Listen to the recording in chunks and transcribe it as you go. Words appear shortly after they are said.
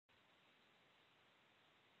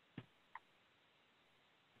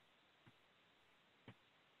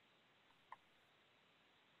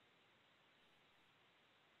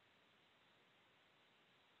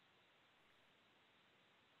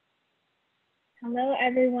Hello,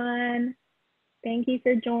 everyone. Thank you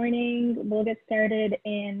for joining. We'll get started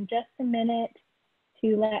in just a minute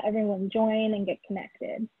to let everyone join and get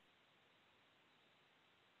connected.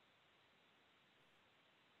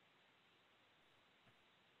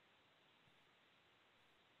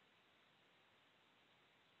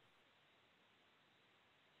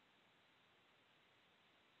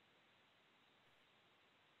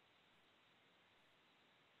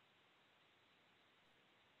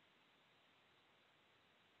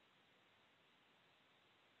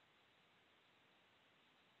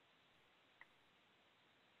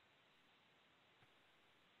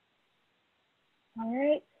 All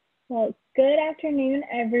right. Well, good afternoon,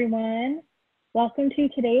 everyone. Welcome to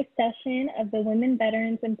today's session of the Women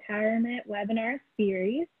Veterans Empowerment webinar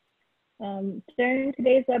series. During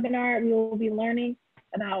today's webinar, we will be learning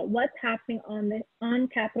about what's happening on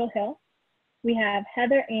Capitol Hill. We have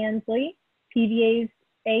Heather Ansley, PVA's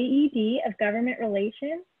AED of Government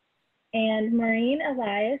Relations, and Maureen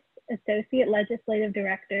Elias, Associate Legislative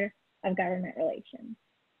Director of Government Relations.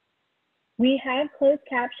 We have closed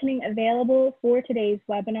captioning available for today's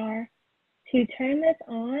webinar. To turn this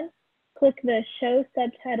on, click the Show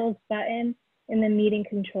Subtitles button in the meeting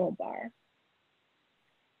control bar.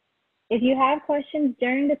 If you have questions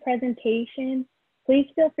during the presentation, please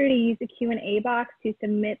feel free to use the Q&A box to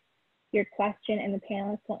submit your question and the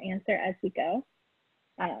panelists will answer as we go.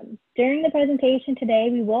 During the presentation today,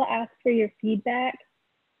 we will ask for your feedback.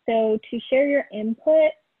 So to share your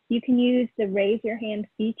input, you can use the raise your hand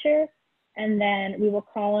feature, and then we will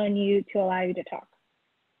call on you to allow you to talk.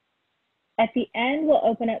 At the end, we'll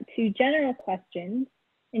open up to general questions,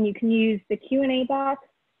 and you can use the Q&A box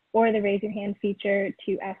or the raise your hand feature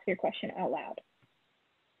to ask your question out loud.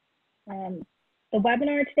 The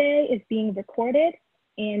webinar today is being recorded,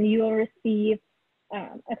 and you will receive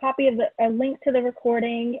a link to the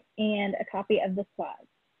recording and a copy of the slides.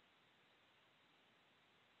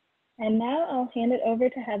 And now I'll hand it over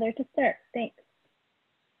to Heather to start. Thanks.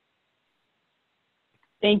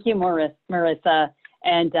 Thank you, Marissa.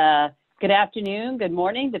 And good afternoon, good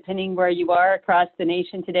morning, depending where you are across the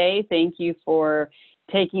nation today. Thank you for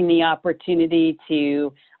taking the opportunity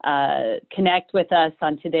to connect with us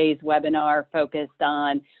on today's webinar focused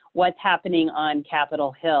on what's happening on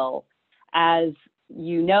Capitol Hill. As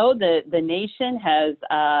you know, the nation has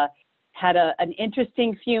had an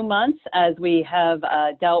interesting few months as we have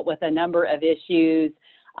dealt with a number of issues.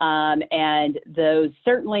 And those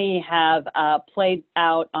certainly have played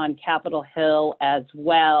out on Capitol Hill as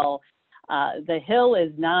well. The Hill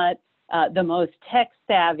is not the most tech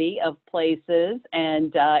savvy of places,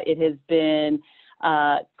 and it has been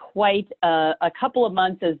quite a couple of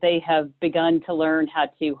months as they have begun to learn how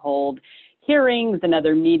to hold hearings and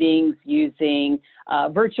other meetings using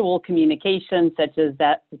virtual communication, such as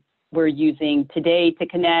that we're using today to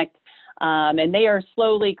connect. And they are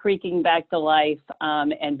slowly creaking back to life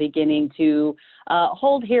and beginning to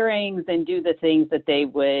hold hearings and do the things that they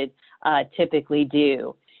would typically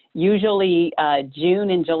do. Usually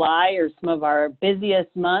June and July are some of our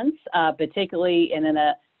busiest months, particularly in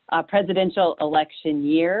a presidential election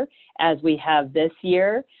year, as we have this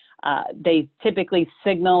year. They typically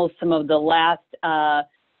signal some of the last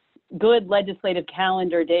good legislative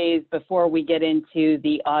calendar days before we get into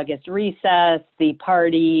the August recess, the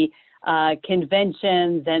party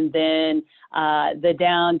conventions, and then the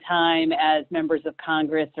downtime as members of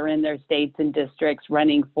Congress are in their states and districts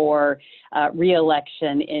running for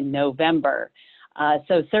re-election in November.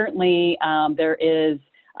 So certainly there is,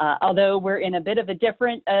 although we're in a bit of a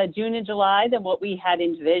different June and July than what we had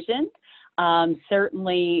envisioned,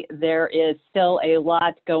 certainly there is still a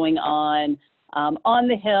lot going on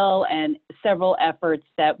the Hill and several efforts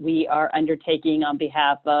that we are undertaking on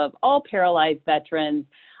behalf of all paralyzed veterans,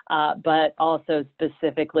 but also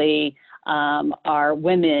specifically our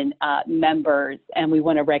women members, and we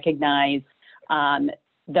want to recognize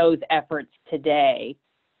those efforts today.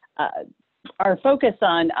 Our focus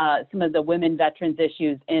on some of the women veterans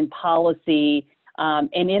issues in policy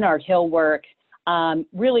and in our Hill work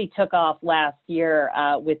really took off last year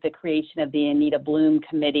with the creation of the Anita Bloom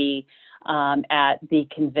Committee at the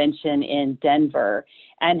convention in Denver,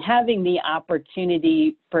 and having the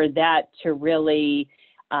opportunity for that to really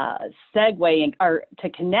segue or to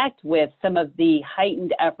connect with some of the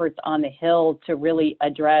heightened efforts on the Hill to really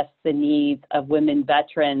address the needs of women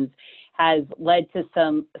veterans has led to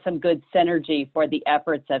some good synergy for the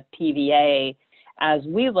efforts of PVA as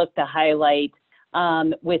we look to highlight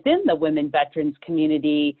within the women veterans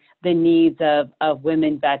community the needs of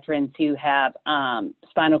women veterans who have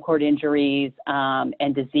spinal cord injuries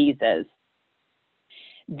and diseases.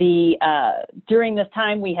 During this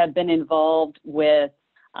time, we have been involved with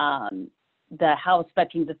the House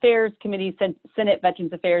Veterans Affairs Committee, Senate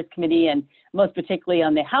Veterans Affairs Committee, and most particularly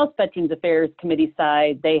on the House Veterans Affairs Committee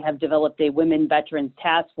side, they have developed a Women Veterans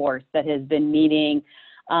Task Force that has been meeting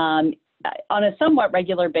on a somewhat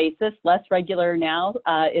regular basis, less regular now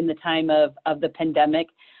in the time of the pandemic,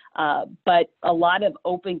 but a lot of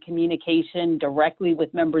open communication directly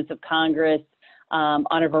with members of Congress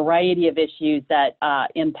on a variety of issues that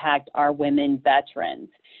impact our women veterans.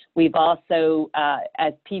 We've also,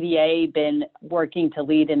 as PVA, been working to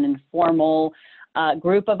lead an informal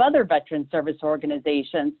group of other veteran service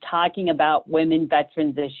organizations talking about women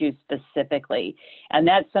veterans issues specifically. And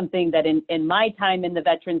that's something that in my time in the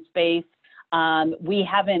veteran space, we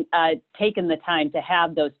haven't taken the time to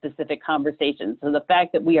have those specific conversations. So the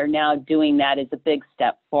fact that we are now doing that is a big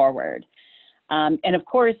step forward. And of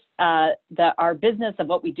course, our business of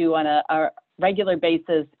what we do on a regular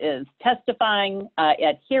basis is testifying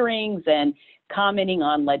at hearings and commenting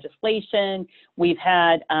on legislation. We've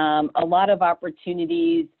had a lot of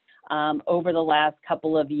opportunities over the last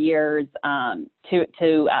couple of years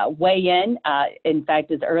to weigh in. In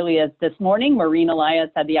fact, as early as this morning, Maureen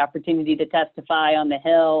Elias had the opportunity to testify on the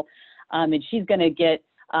Hill, and she's going to get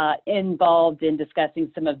involved in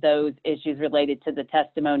discussing some of those issues related to the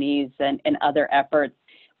testimonies and other efforts.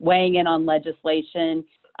 Weighing in on legislation,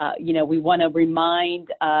 we want to remind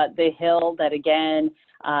the Hill that, again,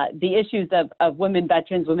 the issues of women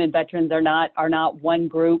veterans are not one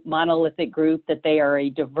group, monolithic group, that they are a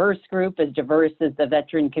diverse group, as diverse as the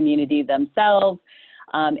veteran community themselves,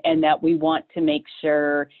 and that we want to make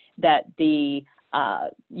sure that we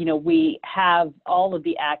have all of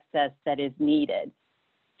the access that is needed.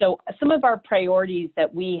 So some of our priorities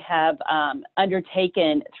that we have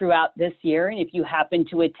undertaken throughout this year, and if you happen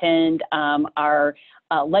to attend our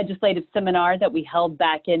legislative seminar that we held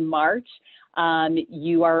back in March,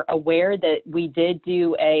 you are aware that we did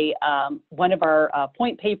do one of our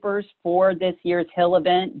point papers for this year's Hill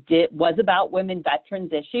event was about women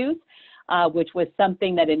veterans issues, which was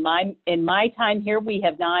something that in my time here we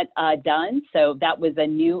have not done. So that was a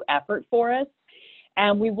new effort for us.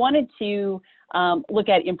 And we wanted to look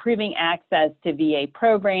at improving access to VA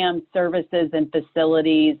programs, services, and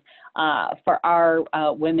facilities for our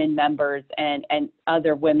women members and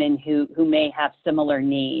other women who may have similar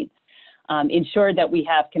needs. Ensure that we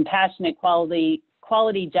have compassionate, quality,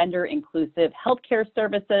 gender inclusive healthcare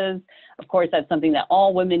services. Of course, that's something that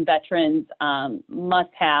all women veterans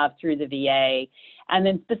must have through the VA. And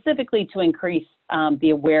then specifically to increase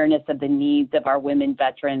the awareness of the needs of our women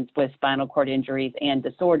veterans with spinal cord injuries and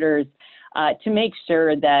disorders, to make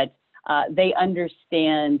sure that they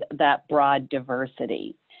understand that broad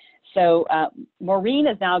diversity. So Maureen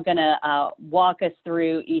is now going to walk us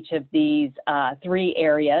through each of these three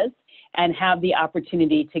areas and have the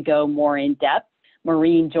opportunity to go more in depth.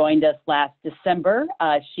 Maureen joined us last December.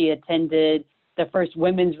 She attended the first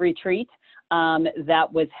women's retreat that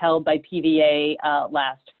was held by PVA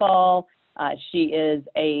last fall. She is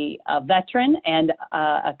a veteran and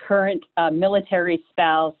a current military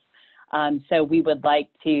spouse. So we would like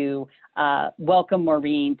to welcome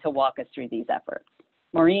Maureen to walk us through these efforts.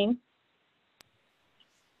 Maureen?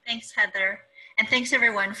 Thanks, Heather. And thanks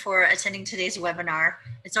everyone for attending today's webinar.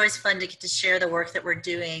 It's always fun to get to share the work that we're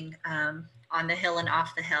doing on the Hill and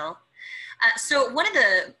off the Hill. So one of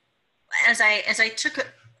the, as I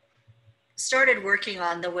started working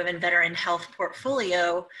on the Women Veteran Health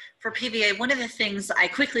portfolio for PVA, one of the things I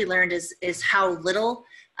quickly learned is how little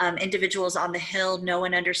individuals on the Hill know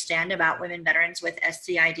and understand about women veterans with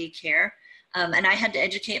SCID care. And I had to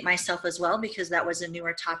educate myself as well because that was a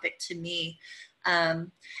newer topic to me.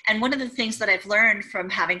 And one of the things that I've learned from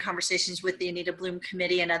having conversations with the Anita Bloom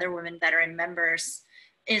Committee and other women veteran members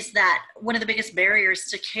is that one of the biggest barriers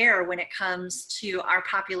to care when it comes to our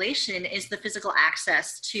population is the physical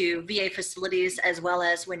access to VA facilities, as well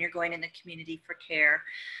as when you're going in the community for care.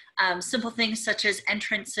 Simple things such as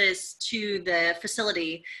entrances to the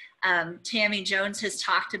facility. Tammy Jones has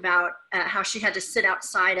talked about how she had to sit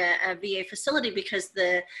outside a VA facility because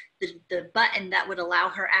the button that would allow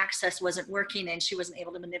her access wasn't working and she wasn't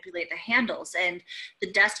able to manipulate the handles, and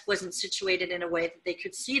the desk wasn't situated in a way that they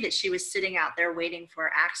could see that she was sitting out there waiting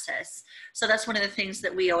for access. So that's one of the things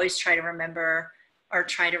that we always try to remember or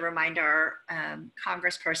try to remind our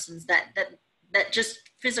congresspersons that that just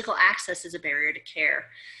physical access is a barrier to care.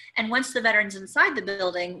 And once the veteran's inside the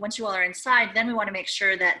building, once you all are inside, then we want to make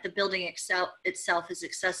sure that the building itself is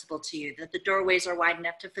accessible to you, that the doorways are wide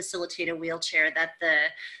enough to facilitate a wheelchair, that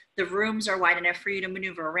the rooms are wide enough for you to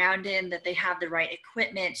maneuver around in, that they have the right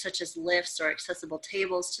equipment, such as lifts or accessible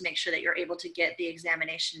tables, to make sure that you're able to get the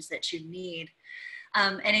examinations that you need.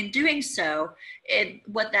 And in doing so,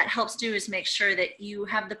 what that helps do is make sure that you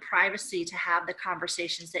have the privacy to have the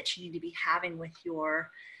conversations that you need to be having with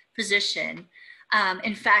your physician.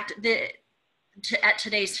 In fact, at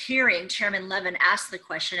today's hearing, Chairman Levin asked the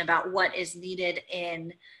question about what is needed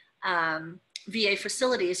in VA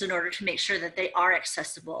facilities in order to make sure that they are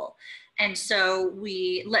accessible. And so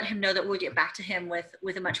we let him know that we'll get back to him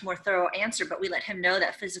with a much more thorough answer, but we let him know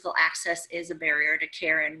that physical access is a barrier to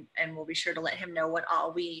care, and we'll be sure to let him know what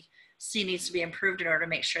all we see needs to be improved in order to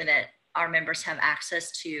make sure that our members have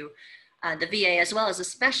access to the VA, as well as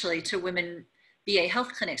especially to women VA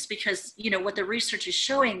health clinics, because what the research is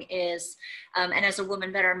showing is, and as a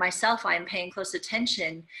woman veteran myself, I'm paying close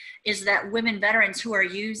attention, is that women veterans who are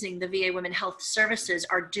using the VA Women Health Services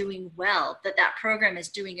are doing well, that program is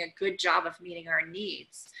doing a good job of meeting our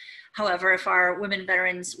needs. However, if our women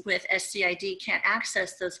veterans with SCID can't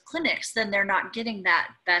access those clinics, then they're not getting that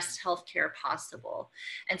best health care possible.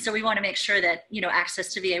 And so we want to make sure that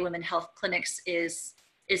access to VA Women Health clinics is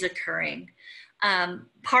occurring.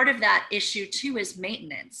 Part of that issue too is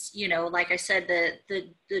maintenance. Like I said,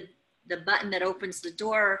 the button that opens the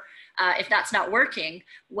door, if that's not working,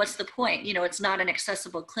 what's the point? It's not an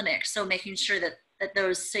accessible clinic. So making sure that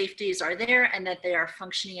those safeties are there and that they are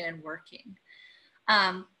functioning and working.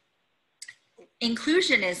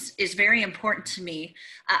 Inclusion is very important to me.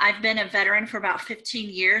 I've been a veteran for about 15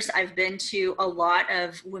 years. I've been to a lot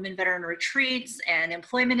of women veteran retreats and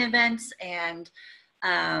employment events and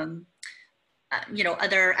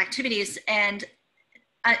other activities. And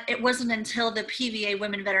it wasn't until the PVA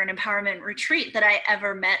Women Veteran Empowerment Retreat that I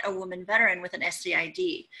ever met a woman veteran with an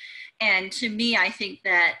SCID. And to me, I think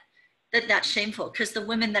that's shameful, because the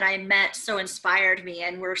women that I met so inspired me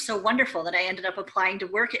and were so wonderful that I ended up applying to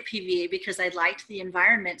work at PVA because I liked the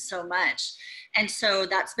environment so much. And so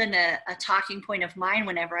that's been a talking point of mine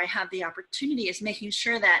whenever I have the opportunity, is making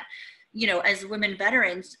sure that as women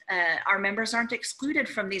veterans, our members aren't excluded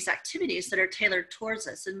from these activities that are tailored towards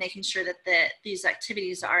us, and making sure that these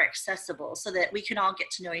activities are accessible so that we can all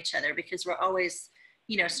get to know each other, because we're always,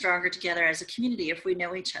 stronger together as a community if we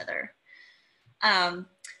know each other.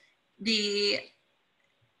 The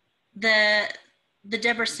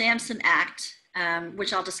Deborah Sampson Act,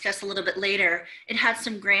 which I'll discuss a little bit later, it had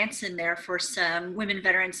some grants in there for some women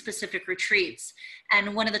veteran specific retreats.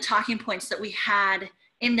 And one of the talking points that we had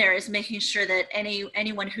in there is making sure that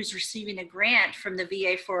anyone who's receiving a grant from the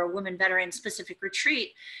VA for a women veteran specific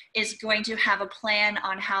retreat is going to have a plan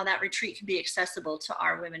on how that retreat can be accessible to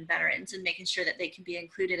our women veterans, and making sure that they can be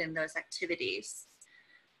included in those activities.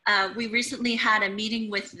 We recently had a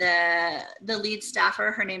meeting with the lead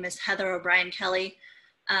staffer. Her name is Heather O'Brien Kelly,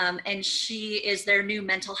 and she is their new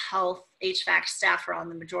mental health HVAC staffer on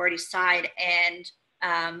the majority side.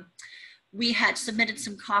 And we had submitted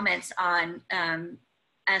some comments on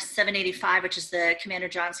S785, which is the Commander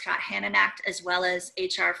John Scott Hannon Act, as well as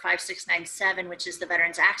HR 5697, which is the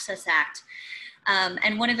Veterans Access Act.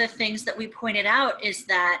 And one of the things that we pointed out is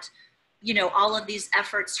that, all of these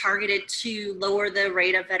efforts targeted to lower the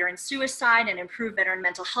rate of veteran suicide and improve veteran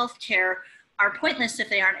mental health care are pointless if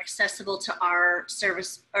they aren't accessible to our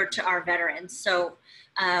service or to our veterans. So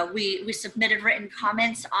we submitted written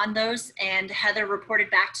comments on those, and Heather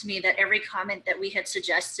reported back to me that every comment that we had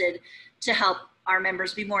suggested to help our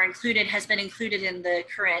members be more included has been included in the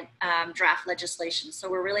current draft legislation. So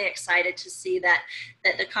we're really excited to see that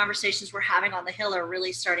the conversations we're having on the Hill are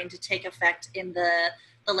really starting to take effect in the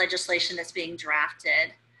legislation that's being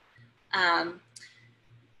drafted.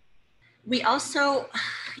 We also,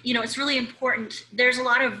 it's really important. There's a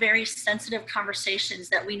lot of very sensitive conversations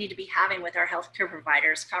that we need to be having with our healthcare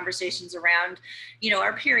providers, conversations around,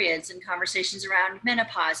 our periods, and conversations around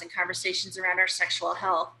menopause, and conversations around our sexual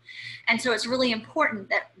health. And so it's really important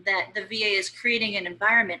that the VA is creating an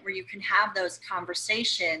environment where you can have those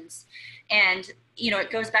conversations. And,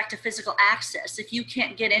 it goes back to physical access. If you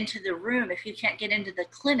can't get into the room, if you can't get into the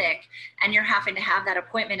clinic, and you're having to have that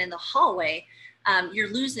appointment in the hallway, you're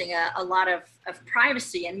losing a lot of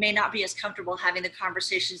privacy, and may not be as comfortable having the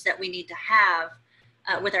conversations that we need to have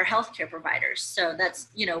with our healthcare providers. So that's,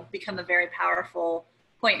 become a very powerful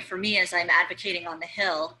point for me as I'm advocating on the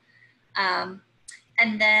Hill.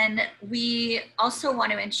 And then we also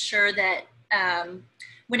want to ensure that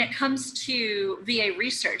when it comes to VA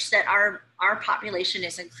research, that our population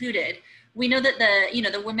is included. we know that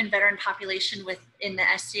the women veteran population within the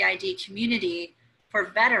SCID community for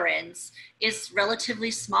veterans is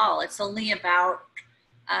relatively small. It's only about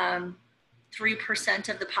 3%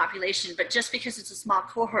 of the population, but just because it's a small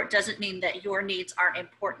cohort doesn't mean that your needs aren't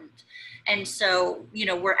important. And so,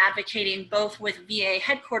 we're advocating both with VA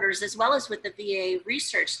headquarters as well as with the VA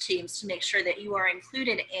research teams to make sure that you are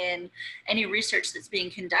included in any research that's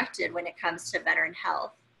being conducted when it comes to veteran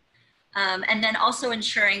health. And then also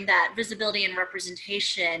ensuring that visibility and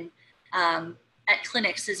representation at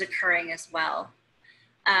clinics is occurring as well.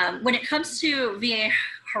 When it comes to VA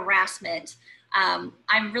harassment,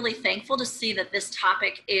 I'm really thankful to see that this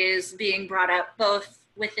topic is being brought up both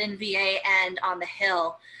within VA and on the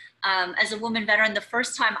Hill. As a woman veteran, the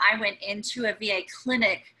first time I went into a VA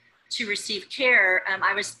clinic to receive care,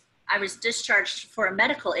 I was discharged for a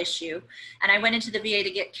medical issue, and I went into the VA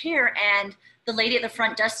to get care, and the lady at the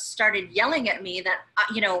front desk started yelling at me that,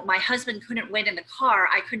 my husband couldn't wait in the car.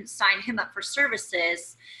 I couldn't sign him up for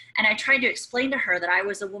services. And I tried to explain to her that I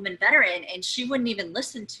was a woman veteran, and she wouldn't even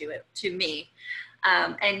listen to me.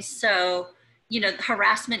 And so,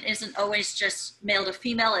 harassment isn't always just male to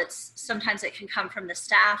female. Sometimes it can come from the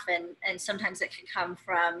staff, and sometimes it can come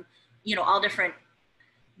from, all different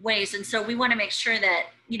ways. And so we want to make sure that,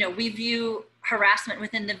 we view harassment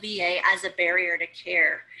within the VA as a barrier to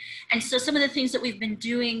care. And so some of the things that we've been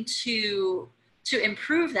doing to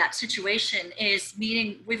improve that situation is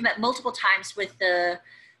we've met multiple times with the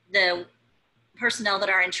personnel that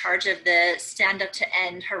are in charge of the Stand Up to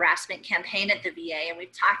End Harassment campaign at the VA. And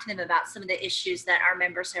we've talked to them about some of the issues that our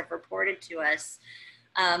members have reported to us.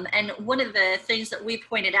 And one of the things that we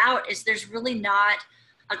pointed out is there's really not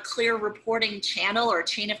a clear reporting channel or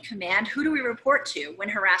chain of command. Who do we report to when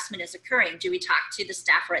harassment is occurring? Do we talk to the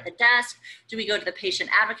staffer at the desk? Do we go to the patient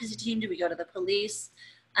advocacy team? Do we go to the police?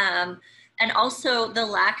 And also the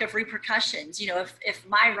lack of repercussions. If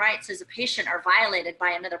my rights as a patient are violated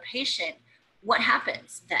by another patient, what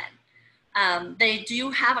happens then? They do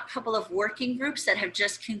have a couple of working groups that have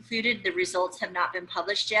just concluded. The results have not been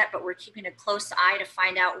published yet, but we're keeping a close eye to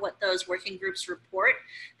find out what those working groups report,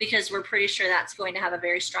 because we're pretty sure that's going to have a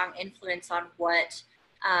very strong influence on what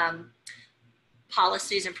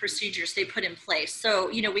policies and procedures they put in place. So,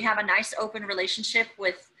 we have a nice open relationship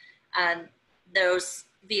with those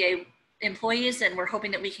VA employees, and we're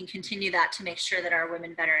hoping that we can continue that to make sure that our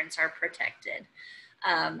women veterans are protected.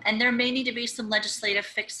 And there may need to be some legislative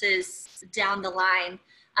fixes down the line.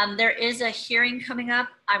 There is a hearing coming up,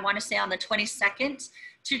 I want to say on the 22nd,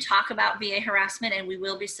 to talk about VA harassment, and we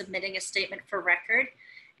will be submitting a statement for record.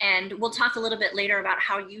 And we'll talk a little bit later about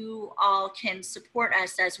how you all can support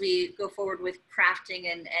us as we go forward with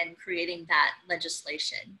crafting and creating that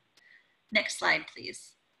legislation. Next slide,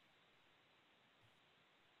 please.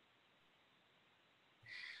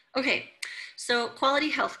 Okay, so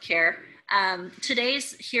quality healthcare.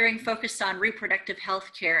 Today's hearing focused on reproductive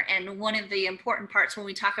health care, and one of the important parts when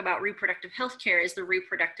we talk about reproductive health care is the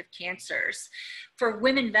reproductive cancers. For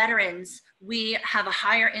women veterans, we have a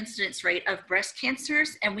higher incidence rate of breast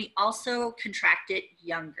cancers, and we also contract it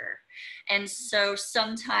younger. And so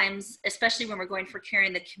sometimes, especially when we're going for care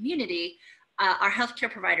in the community, our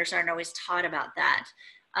healthcare providers aren't always taught about that.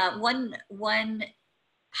 One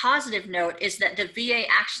positive note is that the VA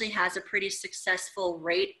actually has a pretty successful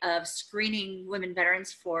rate of screening women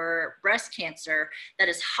veterans for breast cancer that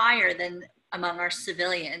is higher than among our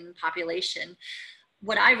civilian population.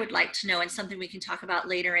 What I would like to know, and something we can talk about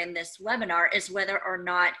later in this webinar, is whether or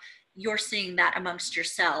not you're seeing that amongst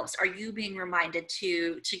yourselves. Are you being reminded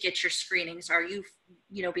to get your screenings? Are you,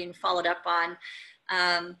 being followed up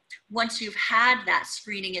on? Once you've had that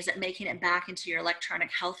screening, is it making it back into your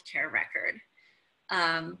electronic healthcare record?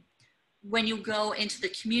 When you go into the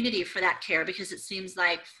community for that care, because it seems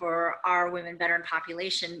like for our women veteran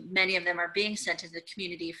population, many of them are being sent to the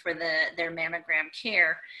community for their mammogram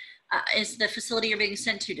care. Is the facility you're being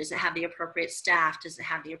sent to, does it have the appropriate staff? Does it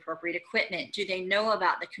have the appropriate equipment? Do they know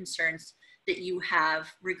about the concerns that you have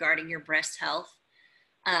regarding your breast health?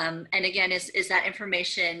 And again, is that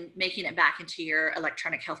information making it back into your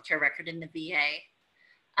electronic healthcare record in the VA?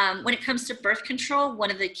 When it comes to birth control, one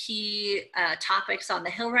of the key topics on the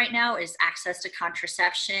Hill right now is access to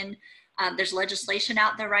contraception. There's legislation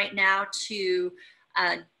out there right now to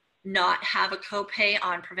not have a copay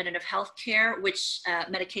on preventative health care,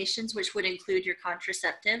 medications, which would include your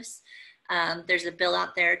contraceptives. There's a bill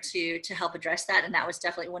out there to help address that, and that was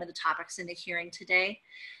definitely one of the topics in the hearing today.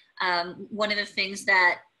 One of the things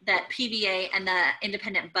that PVA and the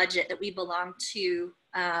independent budget that we belong to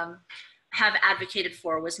have advocated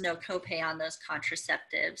for was no copay on those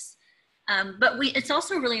contraceptives. But it's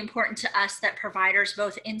also really important to us that providers,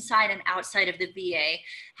 both inside and outside of the VA,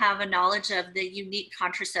 have a knowledge of the unique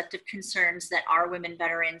contraceptive concerns that our women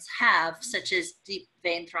veterans have, such as deep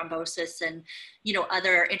vein thrombosis and,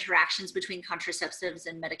 other interactions between contraceptives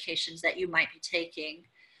and medications that you might be taking.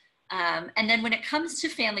 And then when it comes to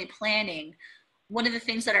family planning, one of the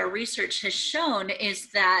things that our research has shown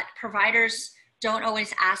is that providers don't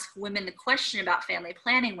always ask women the question about family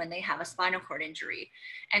planning when they have a spinal cord injury.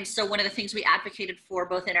 And so one of the things we advocated for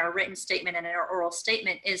both in our written statement and in our oral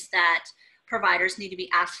statement is that providers need to be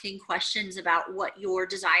asking questions about what your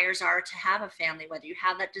desires are to have a family, whether you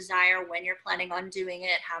have that desire, when you're planning on doing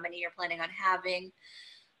it, how many you're planning on having.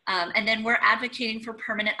 And then we're advocating for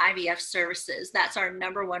permanent IVF services. That's our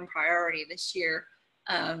 #1 priority this year.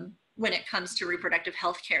 When it comes to reproductive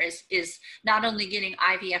health care is not only getting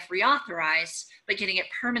IVF reauthorized, but getting it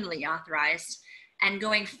permanently authorized, and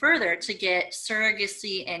going further to get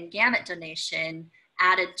surrogacy and gamete donation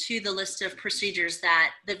added to the list of procedures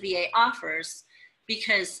that the VA offers,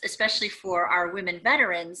 because especially for our women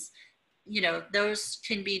veterans, those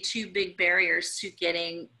can be 2 big barriers to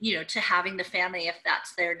getting, to having the family if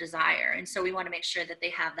that's their desire. And so we want to make sure that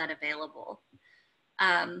they have that available.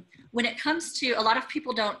 When it comes to, a lot of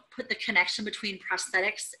people don't put the connection between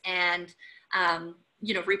prosthetics and,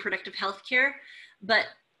 reproductive health care, but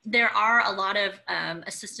there are a lot of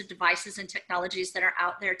assistive devices and technologies that are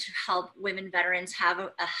out there to help women veterans have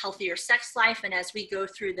a healthier sex life. And as we go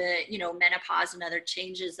through the, menopause and other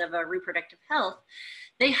changes of reproductive health,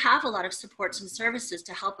 they have a lot of supports and services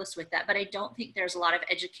to help us with that, but I don't think there's a lot of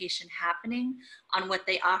education happening on what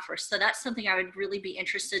they offer. So that's something I would really be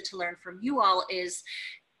interested to learn from you all is,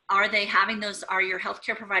 are your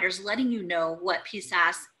healthcare providers letting you know what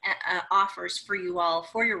PSAS offers for you all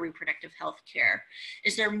for your reproductive health care?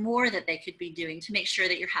 Is there more that they could be doing to make sure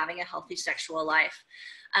that you're having a healthy sexual life?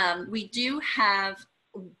 We do have,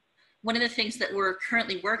 one of the things that we're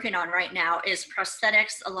currently working on right now is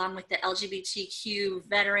prosthetics, along with the LGBTQ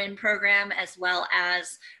veteran program, as well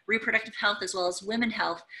as reproductive health, as well as women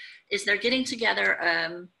health, is they're getting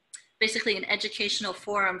together basically an educational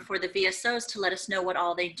forum for the VSOs to let us know what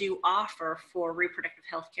all they do offer for reproductive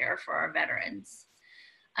health care for our veterans.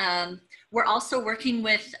 We're also working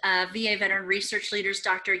with VA veteran research leaders,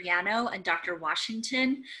 Dr. Yano and Dr.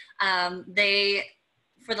 Washington.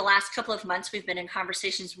 For the last couple of months, we've been in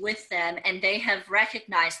conversations with them, and they have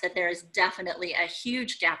recognized that there is definitely a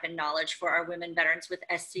huge gap in knowledge for our women veterans with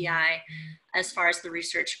SCI as far as the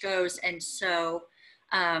research goes. And so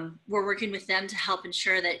we're working with them to help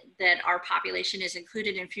ensure that our population is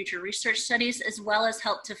included in future research studies, as well as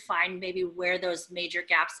help to find maybe where those major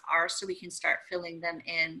gaps are so we can start filling them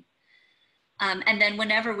in. And then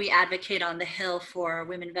whenever we advocate on the Hill for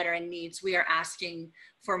women veteran needs, we are asking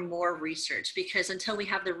for more research, because until we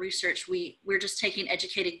have the research, we're just taking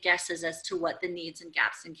educated guesses as to what the needs and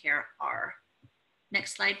gaps in care are.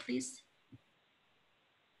 Next slide, please.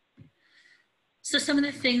 So some of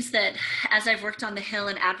the things that, as I've worked on the Hill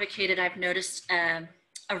and advocated, I've noticed a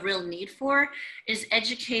real need for is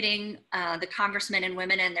educating the congressmen and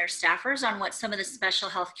women and their staffers on what some of the special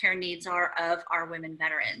healthcare needs are of our women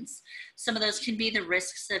veterans. Some of those can be the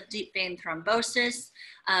risks of deep vein thrombosis,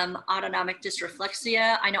 autonomic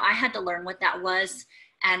dysreflexia. I know I had to learn what that was.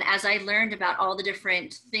 And as I learned about all the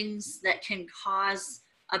different things that can cause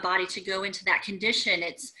a body to go into that condition,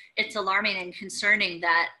 it's alarming and concerning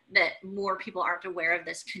that more people aren't aware of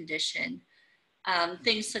this condition.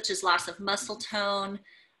 Things such as loss of muscle tone,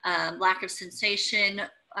 lack of sensation.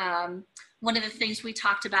 One of the things we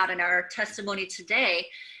talked about in our testimony today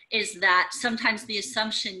is that sometimes the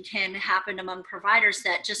assumption can happen among providers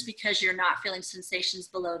that just because you're not feeling sensations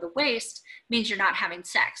below the waist means you're not having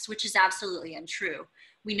sex, which is absolutely untrue.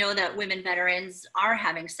 We know that women veterans are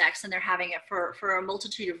having sex, and they're having it for a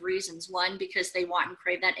multitude of reasons. One, because they want and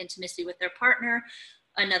crave that intimacy with their partner.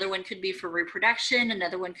 Another one could be for reproduction.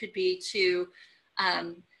 Another one could be to,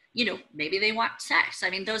 maybe they want sex.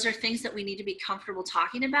 I mean, those are things that we need to be comfortable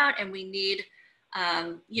talking about, and we need,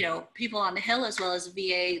 people on the Hill as well as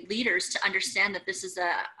VA leaders to understand that this is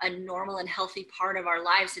a normal and healthy part of our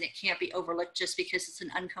lives, and it can't be overlooked just because it's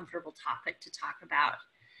an uncomfortable topic to talk about.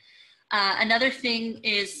 Another thing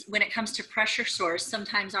is when it comes to pressure sores,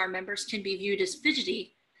 sometimes our members can be viewed as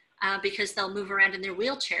fidgety because they'll move around in their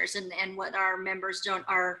wheelchairs, and what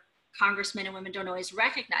our congressmen and women don't always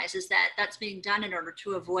recognize is that that's being done in order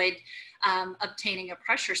to avoid obtaining a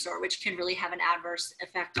pressure sore, which can really have an adverse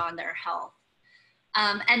effect on their health.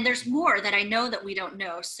 And there's more that I know that we don't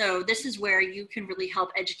know. So this is where you can really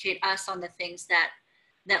help educate us on the things that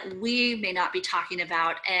that we may not be talking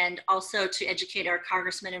about, and also to educate our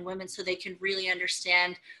congressmen and women so they can really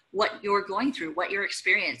understand what you're going through, what your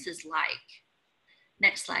experience is like.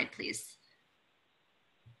 Next slide, please.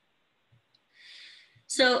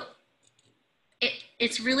 So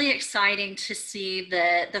it's really exciting to see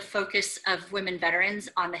the focus of women veterans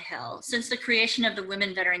on the Hill. Since the creation of the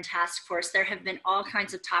Women Veteran Task Force, there have been all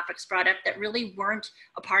kinds of topics brought up that really weren't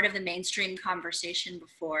a part of the mainstream conversation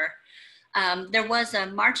before. There was a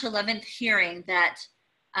March 11th hearing that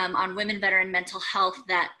on women veteran mental health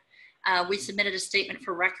that we submitted a statement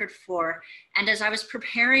for record for. And as I was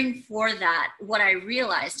preparing for that, what I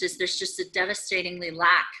realized is there's just a devastatingly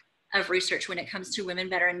lack of research when it comes to women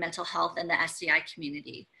veteran mental health and the SCI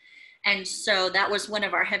community. And so that was one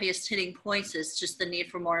of our heaviest hitting points, is just the need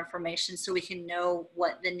for more information so we can know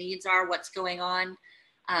what the needs are, what's going on,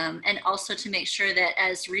 and also to make sure that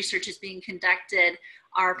as research is being conducted,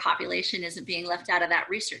 our population isn't being left out of that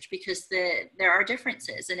research, because there are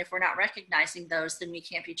differences. And if we're not recognizing those, then we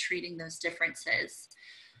can't be treating those differences.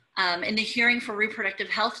 In the hearing for reproductive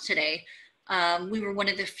health today, we were one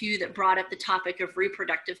of the few that brought up the topic of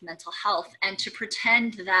reproductive mental health, and to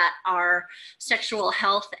pretend that our sexual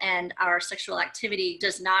health and our sexual activity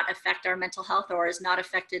does not affect our mental health or is not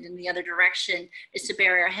affected in the other direction is to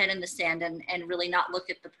bury our head in the sand and really not look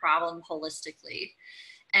at the problem holistically.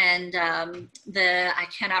 And I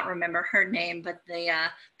cannot remember her name, but the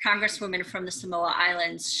congresswoman from the Samoa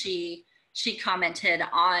Islands, she commented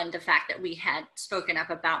on the fact that we had spoken up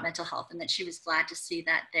about mental health and that she was glad to see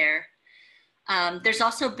that there. There's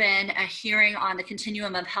also been a hearing on the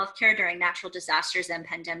continuum of healthcare during natural disasters and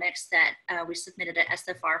pandemics that we submitted an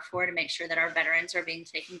SFR for to make sure that our veterans are being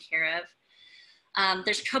taken care of.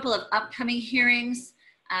 There's a couple of upcoming hearings.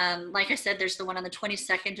 Like I said, there's the one on the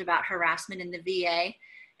 22nd about harassment in the VA.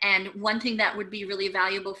 And one thing that would be really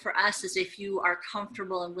valuable for us is if you are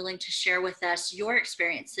comfortable and willing to share with us your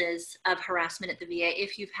experiences of harassment at the VA,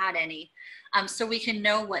 if you've had any, so we can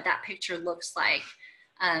know what that picture looks like.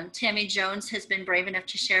 Tammy Jones has been brave enough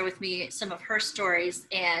to share with me some of her stories,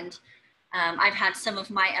 and I've had some of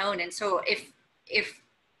my own. And so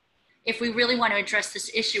if we really want to address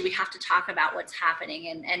this issue, we have to talk about what's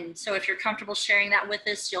happening. And so if you're comfortable sharing that with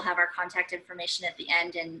us, you'll have our contact information at the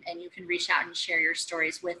end, and you can reach out and share your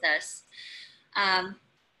stories with us.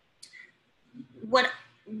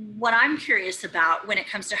 What I'm curious about when it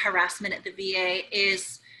comes to harassment at the VA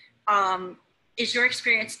is your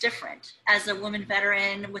experience different? As a woman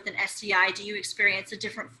veteran with an SCI, do you experience a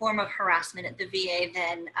different form of harassment at the VA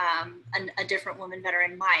than a different woman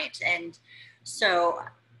veteran might? And so,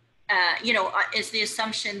 is the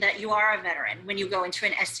assumption that you are a veteran when you go into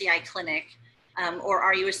an SCI clinic, or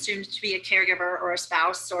are you assumed to be a caregiver or a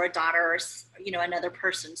spouse or a daughter or another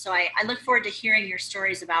person? So I look forward to hearing your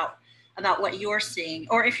stories about what you're seeing,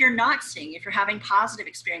 or if you're not seeing, if you're having positive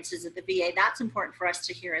experiences at the VA, that's important for us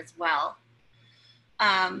to hear as well.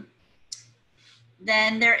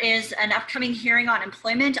 Then there is an upcoming hearing on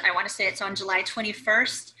employment. I want to say it's on July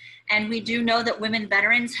 21st. And we do know that women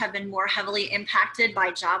veterans have been more heavily impacted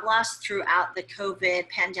by job loss throughout the COVID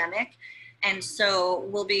pandemic. And so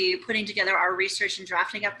we'll be putting together our research and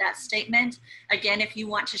drafting up that statement. Again, if you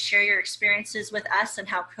want to share your experiences with us and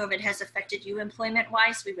how COVID has affected you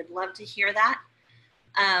employment-wise, we would love to hear that.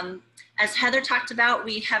 As Heather talked about,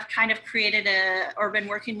 we have kind of created or been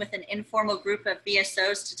working with an informal group of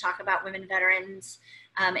VSOs to talk about women veterans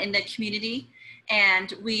in the community.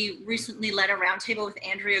 And we recently led a roundtable with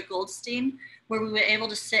Andrea Goldstein, where we were able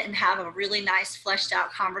to sit and have a really nice fleshed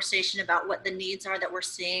out conversation about what the needs are that we're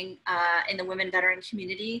seeing in the women veteran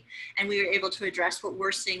community. And we were able to address what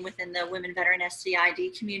we're seeing within the women veteran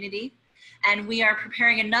SCID community. And we are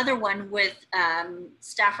preparing another one with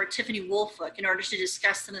staffer Tiffany Woolfolk in order to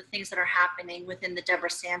discuss some of the things that are happening within the Deborah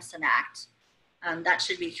Sampson Act. That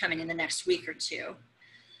should be coming in the next week or two.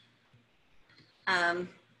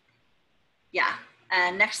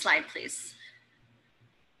 Next slide, please.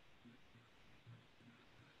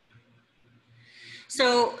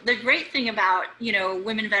 So the great thing about,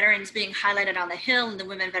 women veterans being highlighted on the Hill and the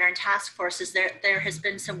Women Veteran Task Force is there has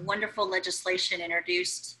been some wonderful legislation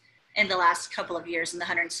introduced in the last couple of years in the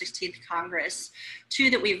 116th Congress. Two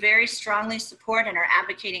that we very strongly support and are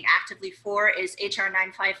advocating actively for is HR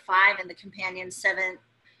 955 and the companion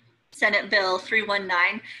Senate Bill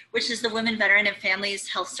 319, which is the Women, Veteran, and Families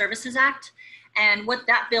Health Services Act. And what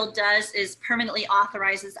that bill does is permanently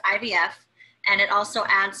authorizes IVF, and it also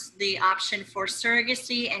adds the option for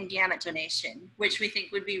surrogacy and gamete donation, which we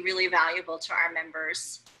think would be really valuable to our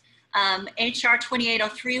members. HR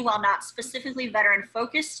 2803, while not specifically veteran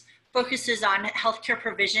focused, focuses on healthcare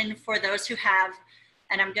provision for those who have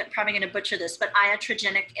and I'm probably going to butcher this, but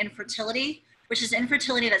iatrogenic infertility, which is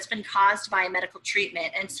infertility that's been caused by medical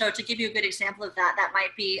treatment. And so to give you a good example of that, that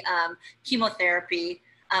might be chemotherapy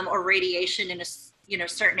or radiation in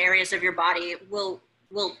certain areas of your body will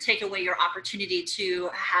take away your opportunity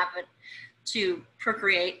to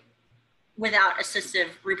procreate without assistive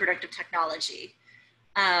reproductive technology.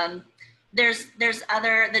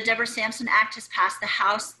 The Deborah Sampson Act has passed the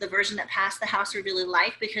House. The version that passed the House we really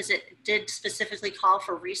like because it did specifically call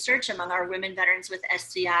for research among our women veterans with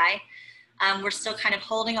SCI. We're still kind of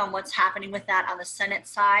holding on what's happening with that on the Senate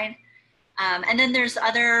side. And then there's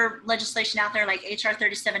other legislation out there like HR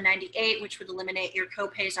 3798, which would eliminate your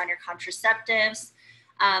copays on your contraceptives.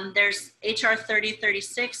 There's HR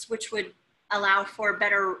 3036, which would allow for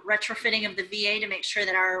better retrofitting of the VA to make sure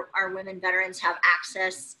that our women veterans have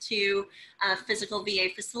access to physical VA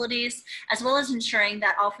facilities, as well as ensuring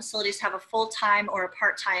that all facilities have a full-time or a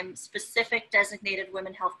part-time specific designated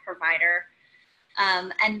women health provider.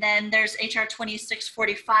 And then there's HR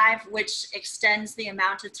 2645, which extends the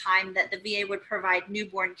amount of time that the VA would provide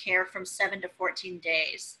newborn care from 7 to 14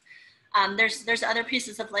 days. There's other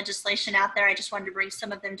pieces of legislation out there. I just wanted to bring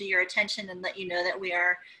some of them to your attention and let you know that we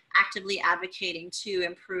are actively advocating to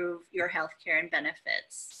improve your health care and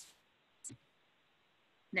benefits.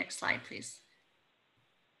 Next slide, please.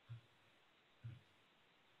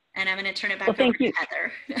 And I'm going to turn it back over to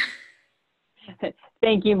Heather.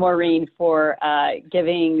 Thank you, Maureen, for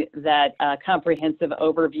giving that comprehensive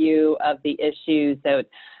overview of the issues that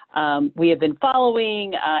we have been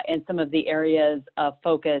following and some of the areas of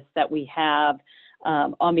focus that we have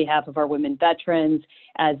on behalf of our women veterans.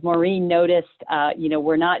 As Maureen noticed,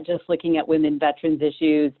 we're not just looking at women veterans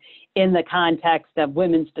issues in the context of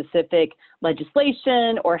women-specific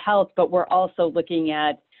legislation or health, but we're also looking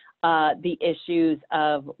at the issues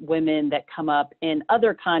of women that come up in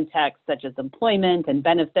other contexts, such as employment and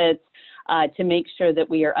benefits, to make sure that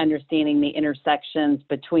we are understanding the intersections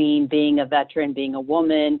between being a veteran, being a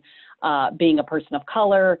woman, being a person of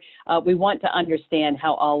color. We want to understand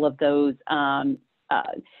how all of those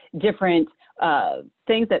different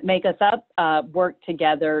things that make us up work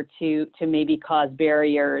together to maybe cause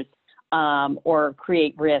barriers or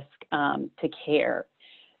create risk to care.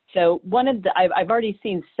 So I've already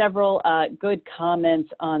seen several good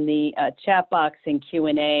comments on the chat box and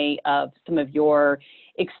Q&A of some of your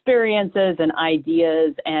experiences and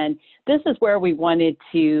ideas. And this is where we wanted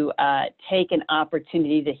to take an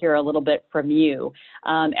opportunity to hear a little bit from you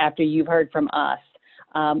after you've heard from us.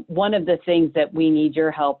 One of the things that we need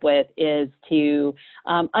your help with is to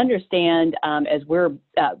understand as we'll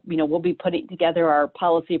be putting together our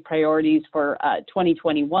policy priorities for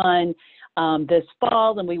 2021 this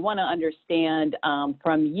fall, and we want to understand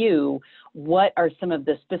from you what are some of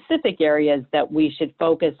the specific areas that we should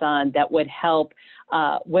focus on that would help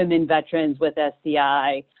women veterans with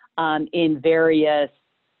SCI in various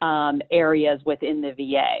areas within the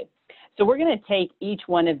VA. So we're going to take each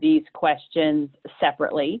one of these questions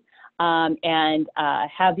separately and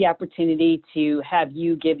have the opportunity to have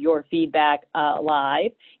you give your feedback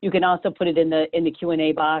live. You can also put it in the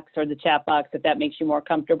Q&A box or the chat box if that makes you more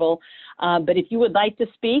comfortable. But if you would like to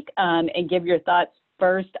speak and give your thoughts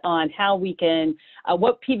first on how we can,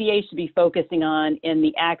 what PVA should be focusing on in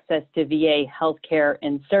the access to VA healthcare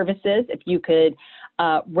and services, if you could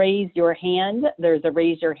raise your hand. There's a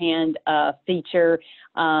raise your hand feature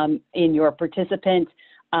in your participant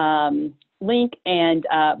link, and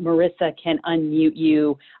Marissa can unmute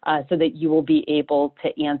you so that you will be able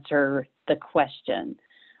to answer the question.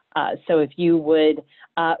 So if you would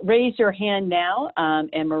raise your hand now,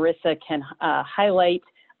 and Marissa can highlight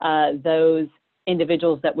those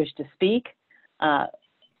individuals that wish to speak.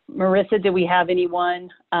 Marissa, do we have anyone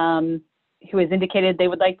who has indicated they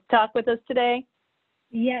would like to talk with us today?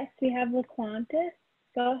 Yes, we have LaQuantis.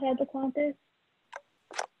 Go ahead, LaQuantis.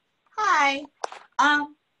 Hi.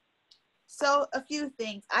 So a few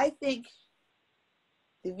things. I think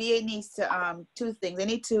the VA needs to two things. They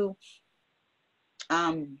need to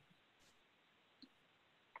I'll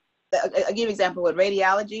give you an example with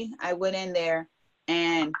radiology. I went in there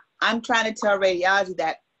and I'm trying to tell radiology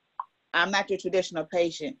that I'm not your traditional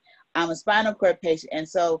patient. I'm a spinal cord patient. And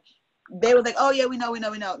so they were like, oh yeah, we know.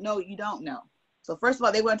 No, you don't know. So first of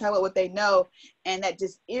all, they want to talk about what they know. And that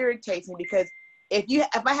just irritates me because if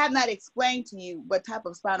I have not explained to you what type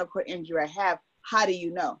of spinal cord injury I have, how do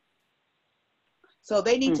you know? So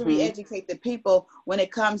they need to re-educate the people when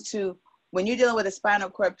it comes to when you're dealing with a spinal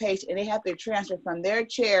cord patient and they have to transfer from their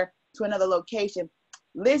chair to another location.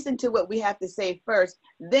 Listen to what we have to say first,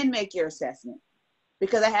 then make your assessment.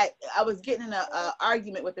 Because I was getting in an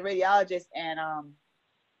argument with the radiologist, and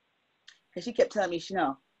because she kept telling me,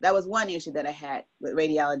 no, that was one issue that I had with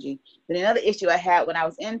radiology. Then another issue I had when I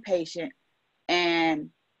was inpatient, and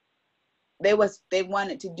they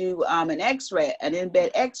wanted to do an X-ray, an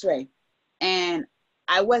in-bed X-ray, and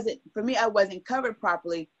I wasn't covered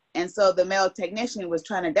properly, and so the male technician was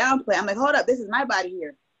trying to downplay. I'm like, hold up, this is my body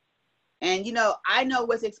here, and I know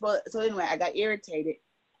what's exposed. So anyway, I got irritated,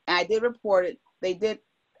 and I did report it.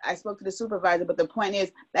 I spoke to the supervisor, but the point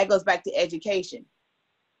is that goes back to education.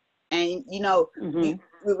 And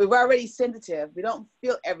we're already sensitive. We don't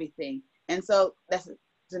feel everything, and so that's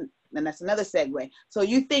another segue. So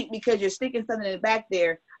you think because you're sticking something in the back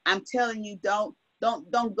there, I'm telling you don't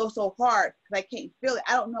go so hard because I can't feel it.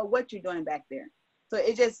 I don't know what you're doing back there. So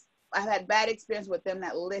I've had bad experience with them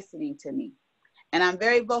not listening to me, and I'm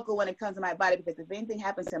very vocal when it comes to my body, because if anything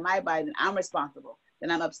happens to my body, then I'm responsible. Then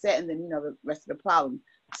I'm upset, and then the rest of the problem.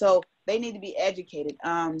 So they need to be educated.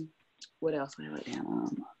 What else?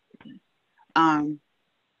 And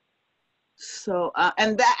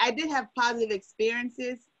that I did have positive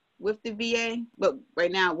experiences with the VA, but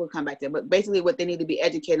right now we'll come back to it. But basically what they need to be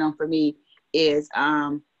educated on for me is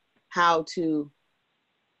how to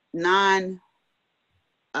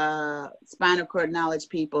spinal cord knowledge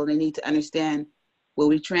people. They need to understand when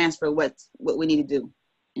we transfer what we need to do,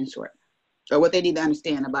 in short, or what they need to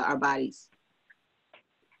understand about our bodies.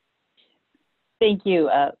 Thank you,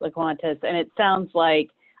 LaQuantas. And it sounds like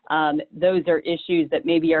those are issues that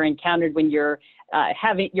maybe are encountered when you're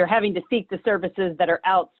having to seek the services that are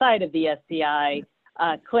outside of the SCI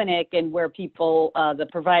clinic, and where people, the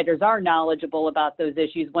providers, are knowledgeable about those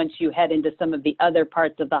issues. Once you head into some of the other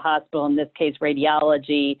parts of the hospital, in this case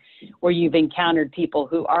radiology, where you've encountered people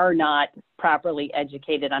who are not properly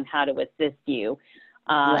educated on how to assist you.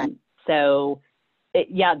 Right. So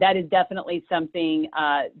that is definitely something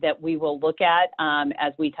that we will look at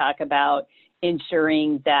as we talk about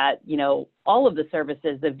ensuring that, all of the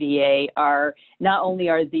services of VA are not only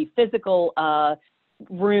are the physical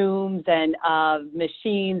rooms and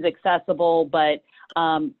machines accessible, but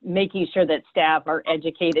making sure that staff are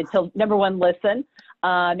educated to, number one, listen,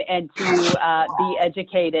 and to be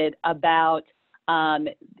educated about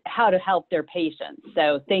how to help their patients.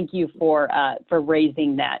 So thank you for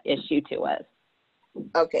raising that issue to us.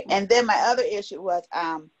 Okay, and then my other issue was,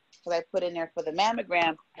 because I put in there for the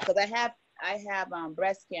mammogram, because I have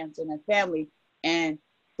breast cancer in my family, and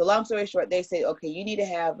so long story short, they say, okay, you need to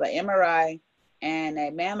have an MRI and a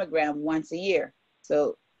mammogram once a year.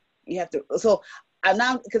 So you have to. So I'm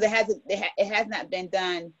now, because it has not been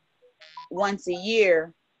done once a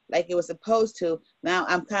year like it was supposed to. Now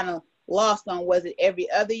I'm kind of lost on, was it every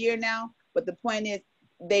other year now? But the point is,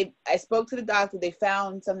 I spoke to the doctor. They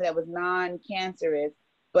found something that was non-cancerous,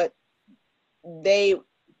 but they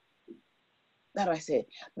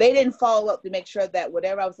didn't follow up to make sure that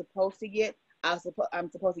whatever I was supposed to get, I'm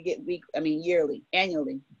supposed to get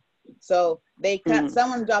annually. So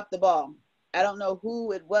someone dropped the ball. I don't know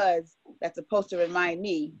who it was that's supposed to remind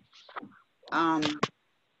me.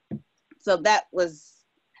 So that was,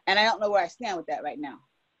 and I don't know where I stand with that right now.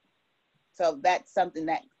 So that's something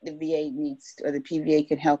that the VA needs, or the PVA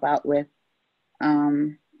can help out with.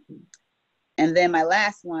 And then my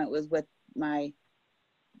last one was with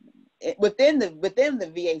within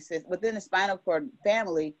the VA system, within the spinal cord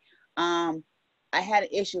family. I had an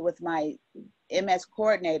issue with my MS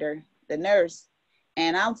coordinator, the nurse,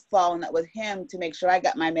 and I'm following up with him to make sure I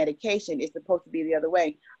got my medication. It's supposed to be the other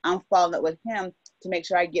way. I'm following up with him to make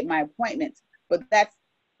sure I get my appointments. But that's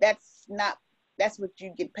what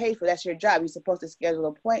you get paid for. That's your job. You're supposed to schedule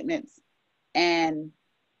appointments, and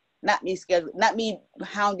not me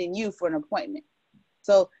hounding you for an appointment.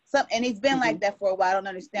 So and it's been like that for a while. I don't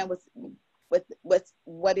understand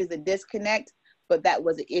what is the disconnect, but that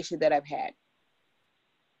was an issue that I've had.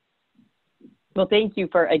 Well, thank you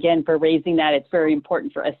for raising that. It's very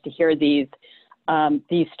important for us to hear these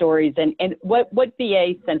stories. And what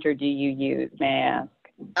VA center do you use, may I ask?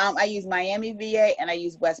 I use Miami VA and I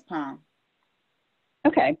use West Palm.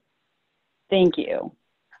 Okay, thank you.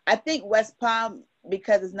 I think West Palm,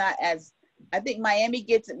 because it's not as, I think Miami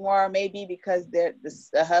gets it more, maybe because the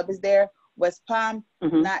hub is there. West Palm,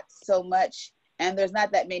 not so much, and there's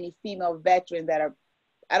not that many female veterans that are.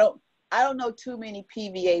 I don't know too many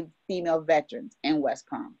PVA female veterans in West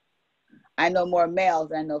Palm. I know more males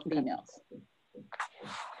than I know females.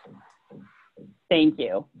 Thank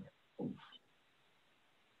you.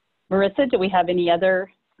 Marissa, do we have any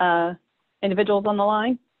other individuals on the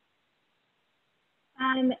line?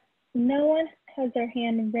 No one has their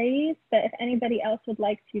hand raised, but if anybody else would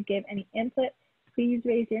like to give any input, please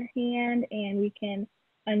raise your hand and we can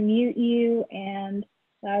unmute you and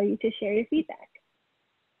allow you to share your feedback.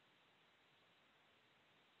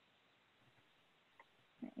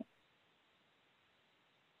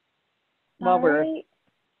 while All we're right.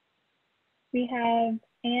 We have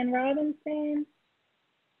Ann Robinson.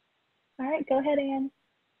 All right, go ahead, Ann.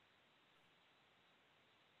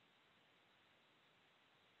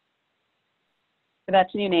 good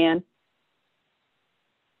afternoon, Ann.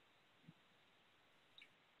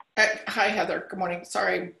 Hi, Heather. Good morning.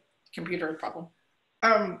 Sorry, computer problem.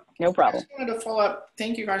 No problem. I just wanted to follow up.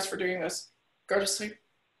 Thank you guys for doing this. Go to sleep.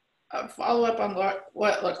 Follow up on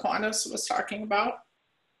what Laquanis was talking about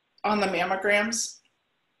on the mammograms.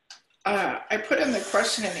 I put in the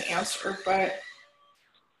question and the answer, but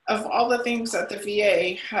of all the things that the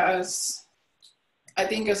VA has, I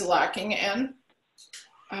think is lacking in,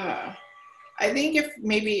 I think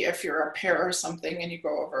if you're a pair or something and you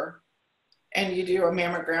go over and you do a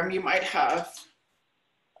mammogram, you might have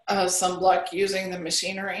some luck using the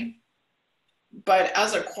machinery. But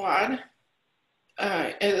as a quad,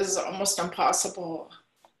 it is almost impossible.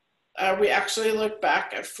 We actually looked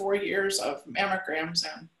back at 4 years of mammograms,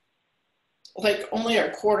 and like only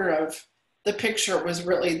a quarter of the picture was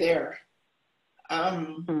really there.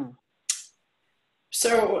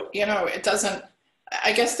 So, you know, it doesn't,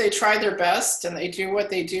 I guess they try their best and they do what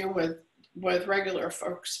they do with regular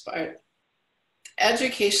folks, but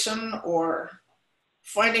education or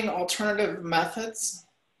finding alternative methods,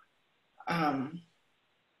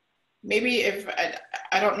 maybe if,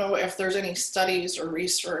 I don't know if there's any studies or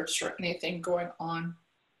research or anything going on,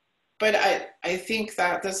 but I think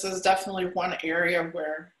that this is definitely one area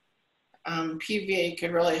where PVA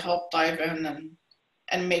could really help dive in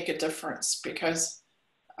and make a difference, because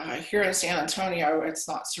here in San Antonio, it's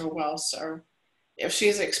not so well. So if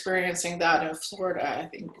she's experiencing that in Florida, I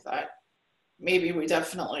think that maybe we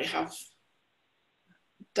definitely have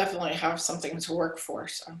something to work for.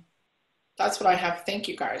 So that's what I have. Thank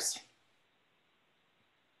you, guys.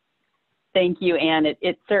 Thank you, Ann.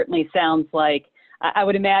 It certainly sounds like, I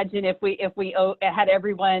would imagine if we had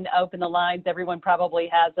everyone open the lines, everyone probably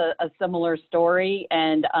has a similar story.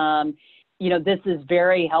 And, you know, this is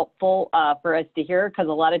very helpful for us to hear, because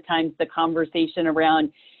a lot of times the conversation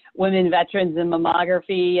around women veterans and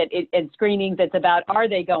mammography and screenings, it's about, are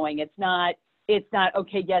they going? It's not,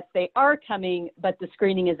 okay, yes, they are coming, but the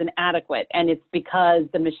screening isn't adequate. And it's because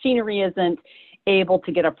the machinery isn't able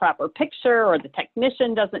to get a proper picture, or the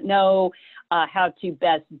technician doesn't know how to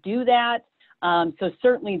best do that. So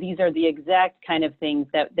certainly these are the exact kind of things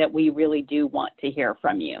that we really do want to hear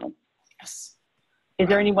from you. Yes. Is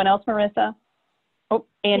there anyone else, Marissa? Oh,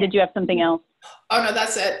 Ann, did you have something else? Oh, no,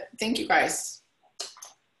 that's it. Thank you, guys.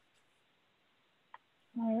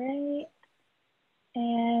 All right.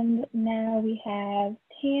 And now we have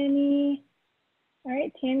Tammy. All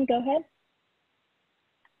right, Tammy, go ahead.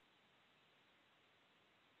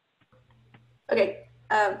 Okay.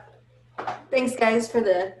 Thanks, guys, for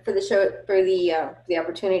the show, for the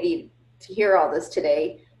opportunity to hear all this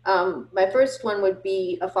today. My first one would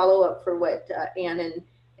be a follow-up for what Ann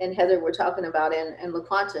and Heather were talking about, and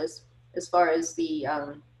LaQuantas, as far as the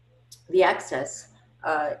access.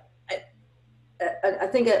 I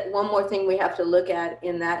think that one more thing we have to look at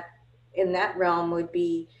in that realm would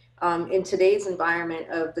be, in today's environment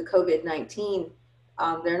of the COVID-19,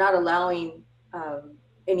 they're not allowing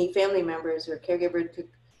any family members or caregivers to,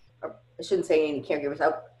 or I shouldn't say any caregivers.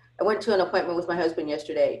 I went to an appointment with my husband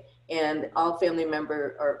yesterday, and all family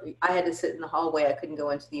member, or I had to sit in the hallway. I couldn't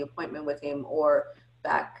go into the appointment with him or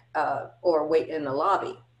back or wait in the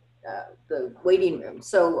lobby, the waiting room.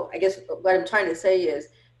 So I guess what I'm trying to say is,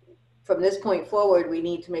 from this point forward, we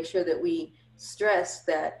need to make sure that we stress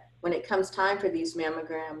that when it comes time for these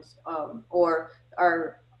mammograms or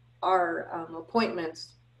our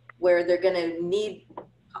appointments, where they're going to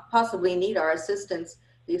possibly need our assistance,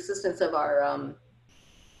 the assistance of our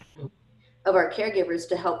caregivers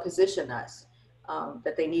to help position us.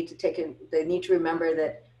 That they need to remember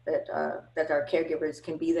that our caregivers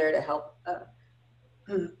can be there to help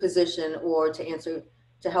position, or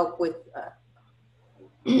to help with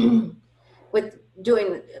with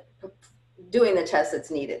doing the test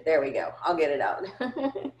that's needed. There we go. I'll get it out.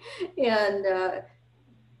 And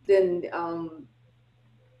then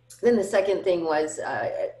the second thing was,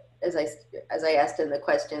 as I asked in the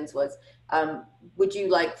questions, was, would you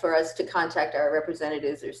like for us to contact our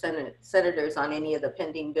representatives or senators on any of the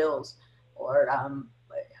pending bills, or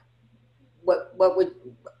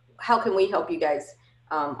how can we help you guys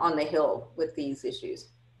on the Hill with these issues?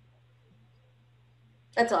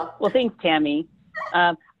 That's all. Well, thanks, Tammy.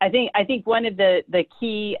 I think one of the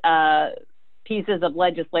key pieces of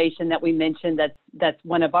legislation that we mentioned that's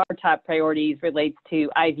one of our top priorities relates to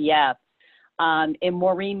IVF. And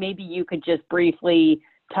Maureen, maybe you could just briefly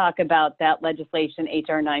talk about that legislation,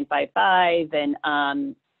 HR 955,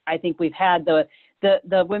 and I think we've had the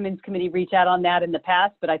Women's Committee reach out on that in the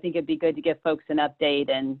past, but I think it'd be good to give folks an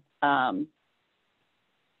update, and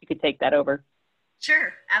you could take that over.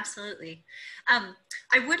 Sure, absolutely.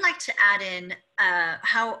 I would like to add in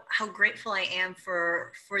how grateful I am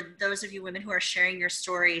for those of you women who are sharing your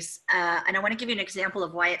stories. And I want to give you an example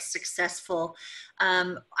of why it's successful.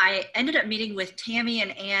 I ended up meeting with Tammy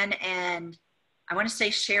and Ann and I want to say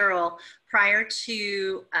Cheryl prior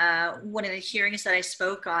to one of the hearings that I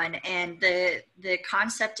spoke on, and the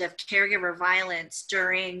concept of caregiver violence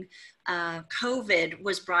during COVID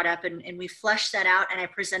was brought up, and we fleshed that out, and I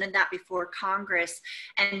presented that before Congress,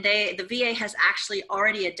 and the VA has actually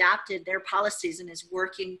already adapted their policies and is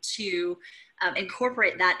working to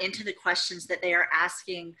incorporate that into the questions that they are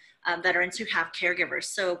asking veterans who have caregivers.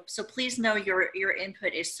 So please know your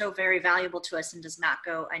input is so very valuable to us and does not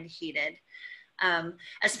go unheeded.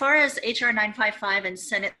 As far as HR 955 and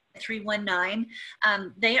Senate 319,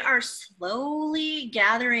 they are slowly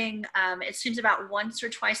gathering. It seems about once or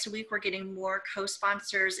twice a week we're getting more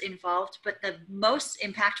co-sponsors involved, but the most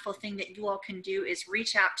impactful thing that you all can do is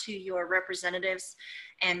reach out to your representatives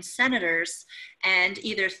and senators and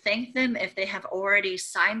either thank them if they have already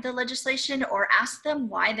signed the legislation or ask them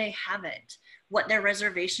why they haven't, what their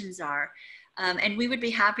reservations are. And we would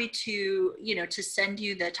be happy to, to send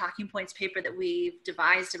you the talking points paper that we've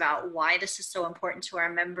devised about why this is so important to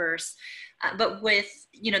our members. But with,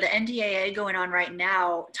 the NDAA going on right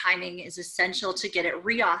now, timing is essential to get it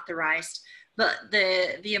reauthorized. But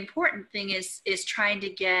the important thing is trying to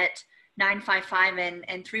get 955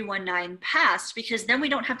 and 319 passed, because then we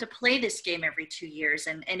don't have to play this game every 2 years,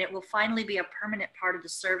 and it will finally be a permanent part of the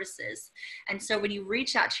services. And so when you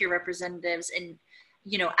reach out to your representatives and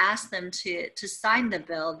ask them to sign the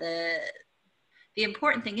bill, the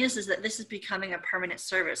important thing is that this is becoming a permanent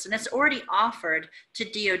service, and it's already offered to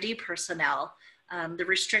DoD personnel. The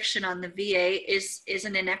restriction on the VA is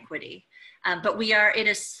an inequity, but it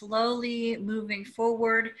is slowly moving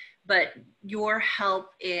forward, but your help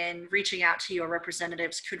in reaching out to your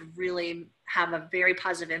representatives could really have a very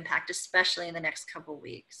positive impact, especially in the next couple of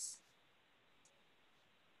weeks.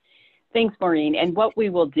 Thanks, Maureen. And what we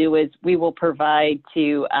will do is we will provide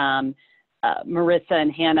to Marissa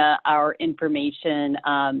and Hannah our information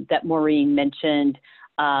that Maureen mentioned,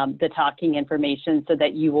 the talking information, so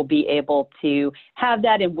that you will be able to have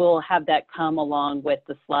that, and we'll have that come along with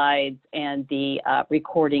the slides and the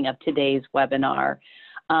recording of today's webinar.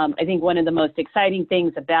 I think one of the most exciting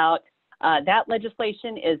things about that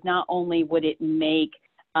legislation is not only would it make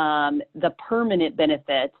the permanent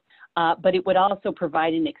benefit, but it would also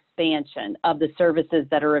provide an expansion of the services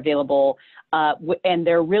that are available, and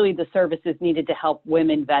they're really the services needed to help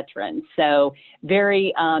women veterans. So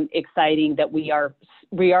very exciting that we are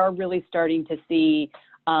really starting to see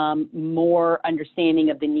more understanding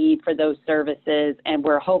of the need for those services, and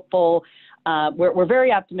we're hopeful. We're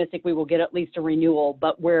very optimistic we will get at least a renewal,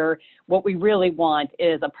 but what we really want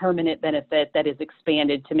is a permanent benefit that is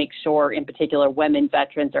expanded to make sure, in particular, women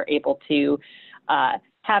veterans are able to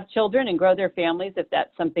have children and grow their families if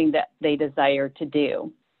that's something that they desire to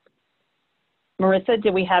do. Marissa,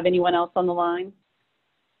 do we have anyone else on the line?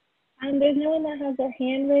 There's no one that has their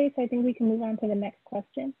hand raised, so I think we can move on to the next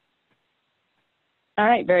question. All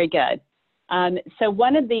right, very good. So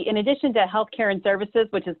in addition to healthcare and services,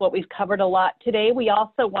 which is what we've covered a lot today, we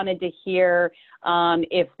also wanted to hear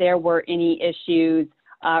if there were any issues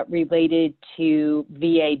related to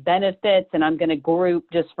VA benefits, and I'm going to group,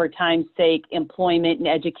 just for time's sake, employment and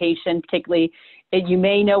education. Particularly, you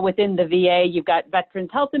may know within the VA, you've got Veterans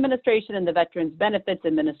Health Administration and the Veterans Benefits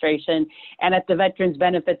Administration, and at the Veterans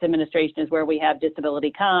Benefits Administration is where we have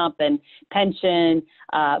disability comp and pension,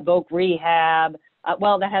 Voc Rehab.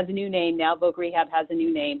 Well, that has a new name now. Voc Rehab has a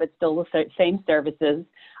new name, but still the same services.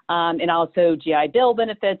 And also GI Bill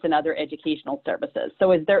benefits and other educational services.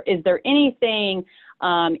 So is there anything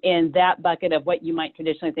in that bucket of what you might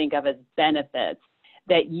traditionally think of as benefits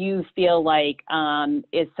that you feel like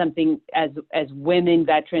is something as women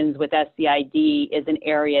veterans with SCID is an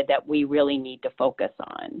area that we really need to focus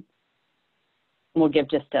on? We'll give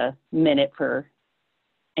just a minute for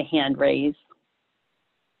a hand raise.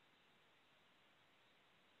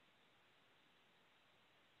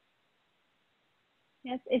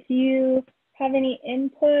 Yes, if you have any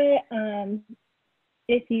input,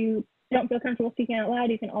 if you don't feel comfortable speaking out loud,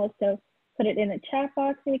 you can also put it in the chat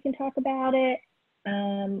box and we can talk about it.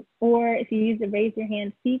 Or if you use the raise your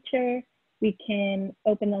hand feature, we can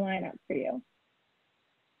open the line up for you.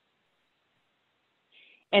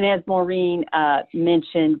 And as Maureen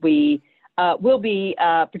mentioned, we will be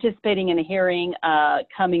participating in a hearing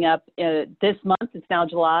coming up this month. It's now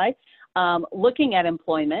July. looking at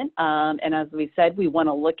employment. And as we said, we want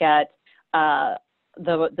to look at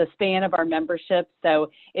the span of our membership.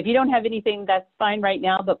 So if you don't have anything, that's fine right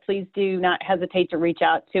now, but please do not hesitate to reach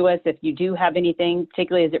out to us if you do have anything,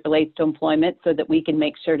 particularly as it relates to employment, so that we can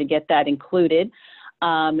make sure to get that included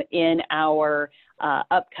in our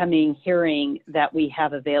upcoming hearing that we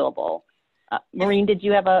have available. Maureen, did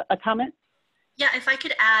you have a comment? Yeah, if I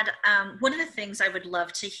could add, one of the things I would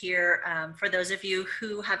love to hear for those of you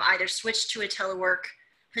who have either switched to a telework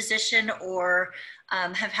position or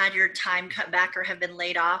have had your time cut back or have been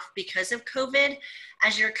laid off because of COVID,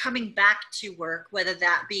 as you're coming back to work, whether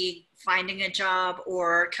that be finding a job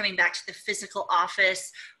or coming back to the physical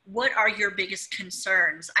office, what are your biggest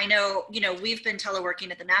concerns? I know, we've been teleworking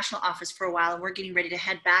at the national office for a while and we're getting ready to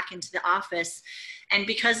head back into the office. And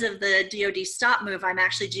because of the DoD stop move, I'm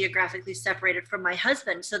actually geographically separated from my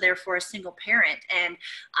husband, so therefore a single parent. And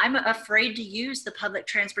I'm afraid to use the public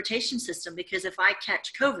transportation system because if I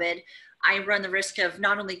catch COVID, I run the risk of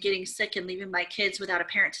not only getting sick and leaving my kids without a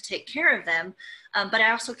parent to take care of them, but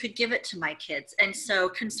I also could give it to my kids. And so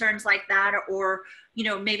concerns like that, or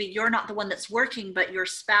maybe you're not the one that's working, but your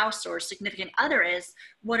spouse or significant other is,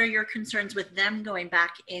 what are your concerns with them going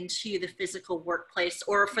back into the physical workplace?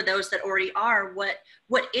 Or for those that already are,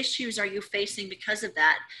 what issues are you facing because of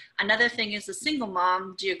that? Another thing is, a single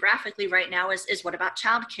mom geographically right now is what about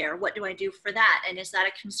childcare? What do I do for that? And is that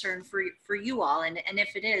a concern for you all? And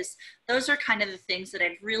if it is, those are kind of the things that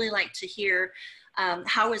I'd really like to hear.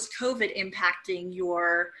 How is COVID impacting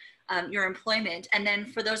your employment? And then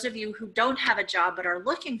for those of you who don't have a job but are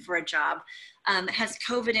looking for a job, has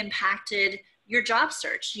COVID impacted your job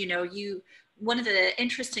search? One of the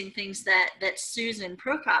interesting things that Susan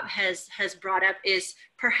Prokop has brought up is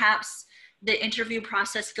perhaps the interview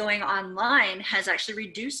process going online has actually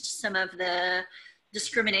reduced some of the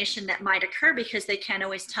discrimination that might occur because they can't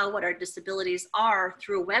always tell what our disabilities are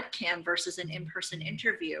through a webcam versus an in-person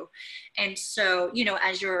interview. And so,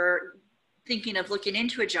 as you're thinking of looking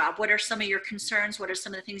into a job, what are some of your concerns? What are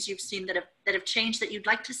some of the things you've seen that have changed that you'd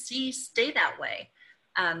like to see stay that way?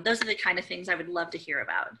 Those are the kind of things I would love to hear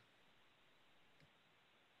about.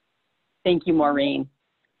 Thank you, Maureen.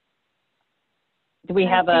 Do we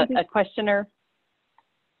have a questioner?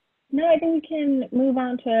 No, I think we can move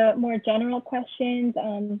on to more general questions.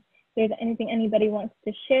 If there's anything anybody wants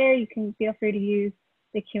to share, you can feel free to use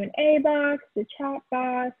the Q&A box, the chat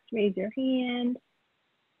box, raise your hand.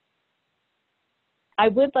 I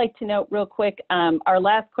would like to note real quick, our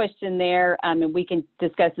last question there, and we can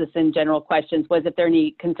discuss this in general questions, was if there are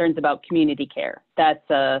any concerns about community care. That's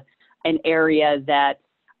an area that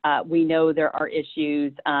we know there are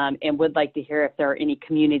issues, and would like to hear if there are any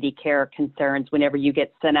community care concerns whenever you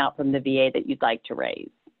get sent out from the VA that you'd like to raise.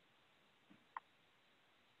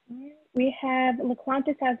 We have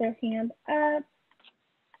LaQuantis has their hand up.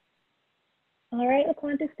 All right,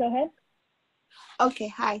 LaQuantis, go ahead. Okay,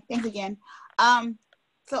 hi, thanks again.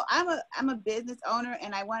 So I'm a business owner,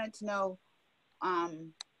 and I wanted to know,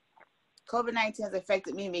 COVID-19 has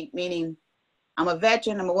affected me, meaning I'm a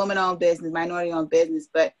veteran, I'm a woman-owned business, minority-owned business,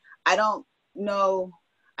 but I don't know,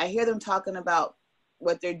 I hear them talking about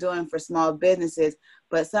what they're doing for small businesses,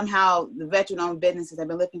 but somehow the veteran-owned businesses have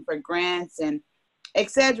been looking for grants and et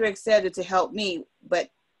cetera, to help me, but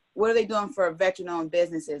what are they doing for veteran-owned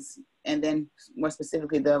businesses? And then more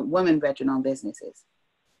specifically, the women veteran-owned businesses?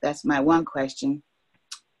 That's my one question.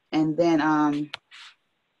 And then I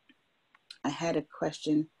had a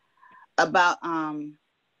question about,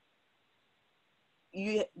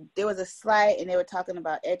 there was a slide and they were talking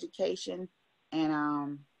about education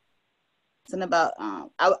and something about,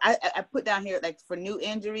 I put down here, like for new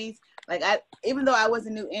injuries, like even though I was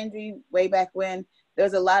a new injury way back when, there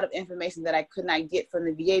was a lot of information that I could not get from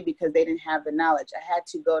the VA because they didn't have the knowledge. I had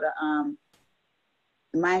to go to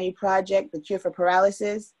the Miami Project, the Cure for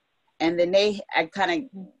Paralysis, and then I kind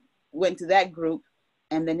of went to that group,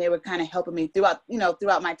 and then they were kind of helping me throughout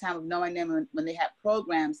my time of knowing them. When they had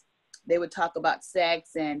programs, they would talk about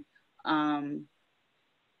sex and,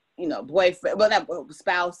 boyfriend, well, not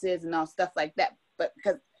spouses and all stuff like that. But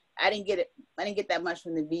because I didn't get that much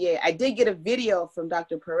from the VA. I did get a video from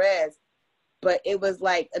Dr. Perez, but it was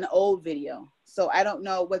like an old video. So I don't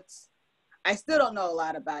know I still don't know a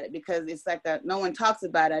lot about it because it's like that no one talks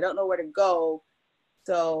about it. I don't know where to go.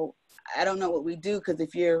 So I don't know what we do, because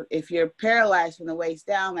if you're paralyzed from the waist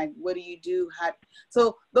down, like what do you do?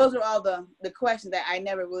 So those are all the questions that I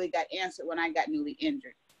never really got answered when I got newly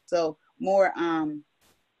injured. So more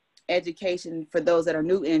education for those that are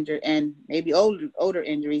new injured and maybe older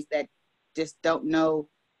injuries that just don't know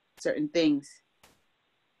certain things.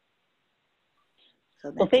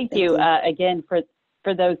 So well, thank you again for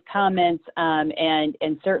for those comments,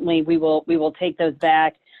 and certainly we will take those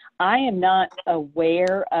back. I am not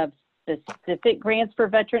aware of specific grants for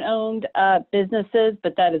veteran-owned businesses,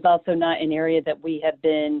 but that is also not an area that we have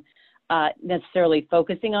been necessarily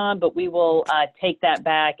focusing on, but we will take that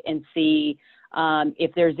back and see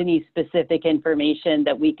if there's any specific information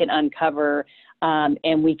that we can uncover,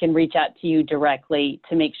 and we can reach out to you directly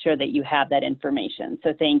to make sure that you have that information.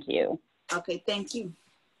 So thank you. Okay, thank you.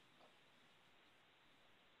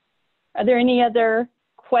 Are there any other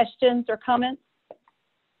questions or comments?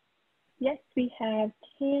 Yes, we have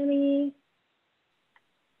Tammy.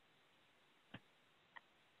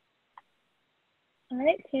 All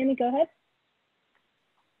right, Tammy, go ahead.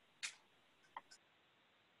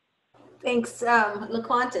 Thanks,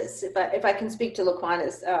 LaQuantas. If I can speak to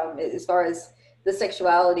LaQuantas, as far as the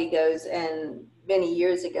sexuality goes, and many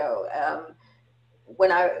years ago,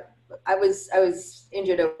 when I was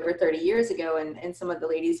injured over 30 years ago, and some of the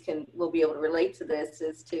ladies will be able to relate to this,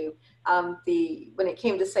 as to when it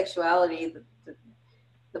came to sexuality,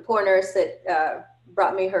 the poor nurse that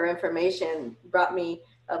brought me her information brought me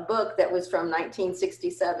a book that was from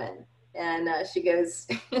 1967, and she goes,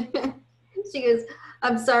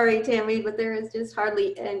 "I'm sorry, Tammy, but there is just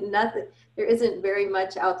hardly nothing. There isn't very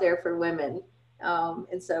much out there for women."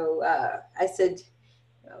 And so I said,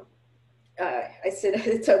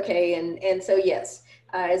 it's okay. And so, yes,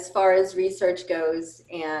 as far as research goes,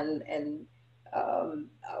 and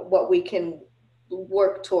what we can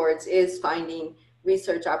work towards is finding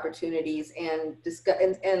research opportunities and discuss.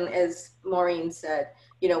 And as Maureen said,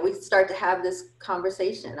 we start to have this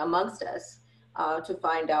conversation amongst us to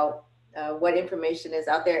find out what information is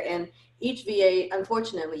out there. And each VA,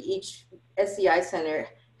 unfortunately, each SCI center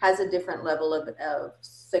has a different level of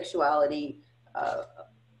sexuality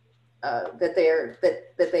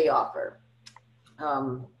that they offer.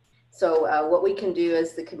 So what we can do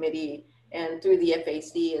as the committee and through the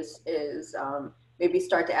FAC is maybe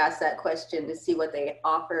start to ask that question to see what they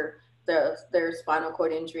offer their spinal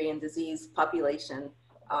cord injury and disease population,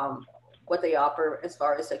 what they offer as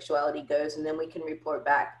far as sexuality goes, and then we can report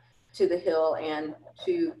back to the Hill and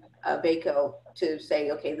to VACO to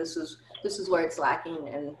say, okay, this is where it's lacking,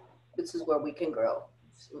 and this is where we can grow.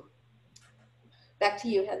 So, back to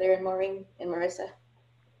you, Heather and Maureen and Marissa.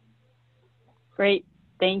 Great,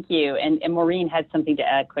 thank you. And Maureen had something to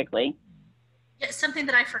add quickly. Yeah, something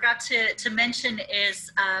that I forgot to mention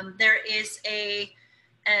is there is a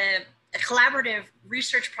collaborative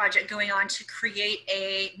research project going on to create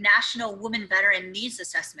a national woman veteran needs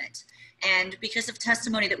assessment. And because of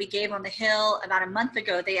testimony that we gave on the Hill about a month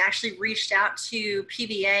ago, they actually reached out to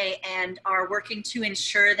PVA and are working to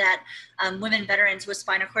ensure that women veterans with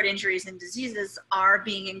spinal cord injuries and diseases are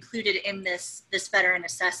being included in this veteran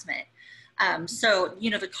assessment. So,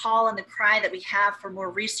 the call and the cry that we have for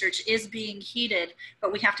more research is being heeded,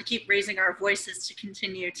 but we have to keep raising our voices to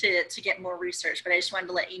continue to get more research. But I just wanted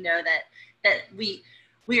to let you know that we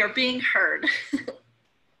are being heard.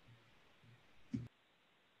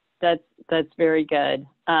 That's very good.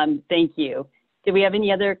 Thank you. Do we have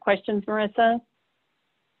any other questions, Marissa?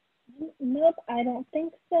 Nope, I don't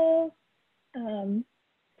think so.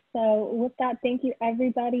 So with that, thank you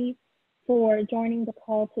everybody for joining the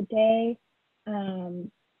call today. The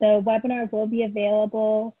webinar will be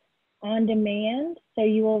available on demand, so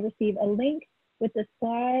you will receive a link with the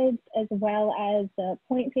slides as well as the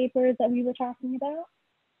point papers that we were talking about.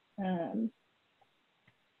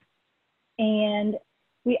 And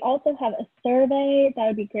we also have a survey that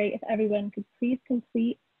would be great if everyone could please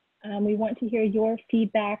complete. We want to hear your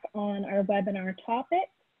feedback on our webinar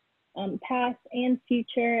topics, past and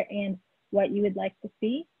future, and what you would like to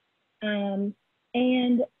see. And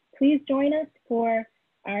please join us for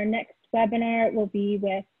our next webinar. Will be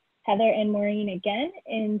with Heather and Maureen again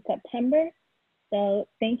in September. So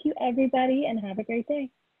thank you everybody and have a great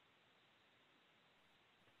day.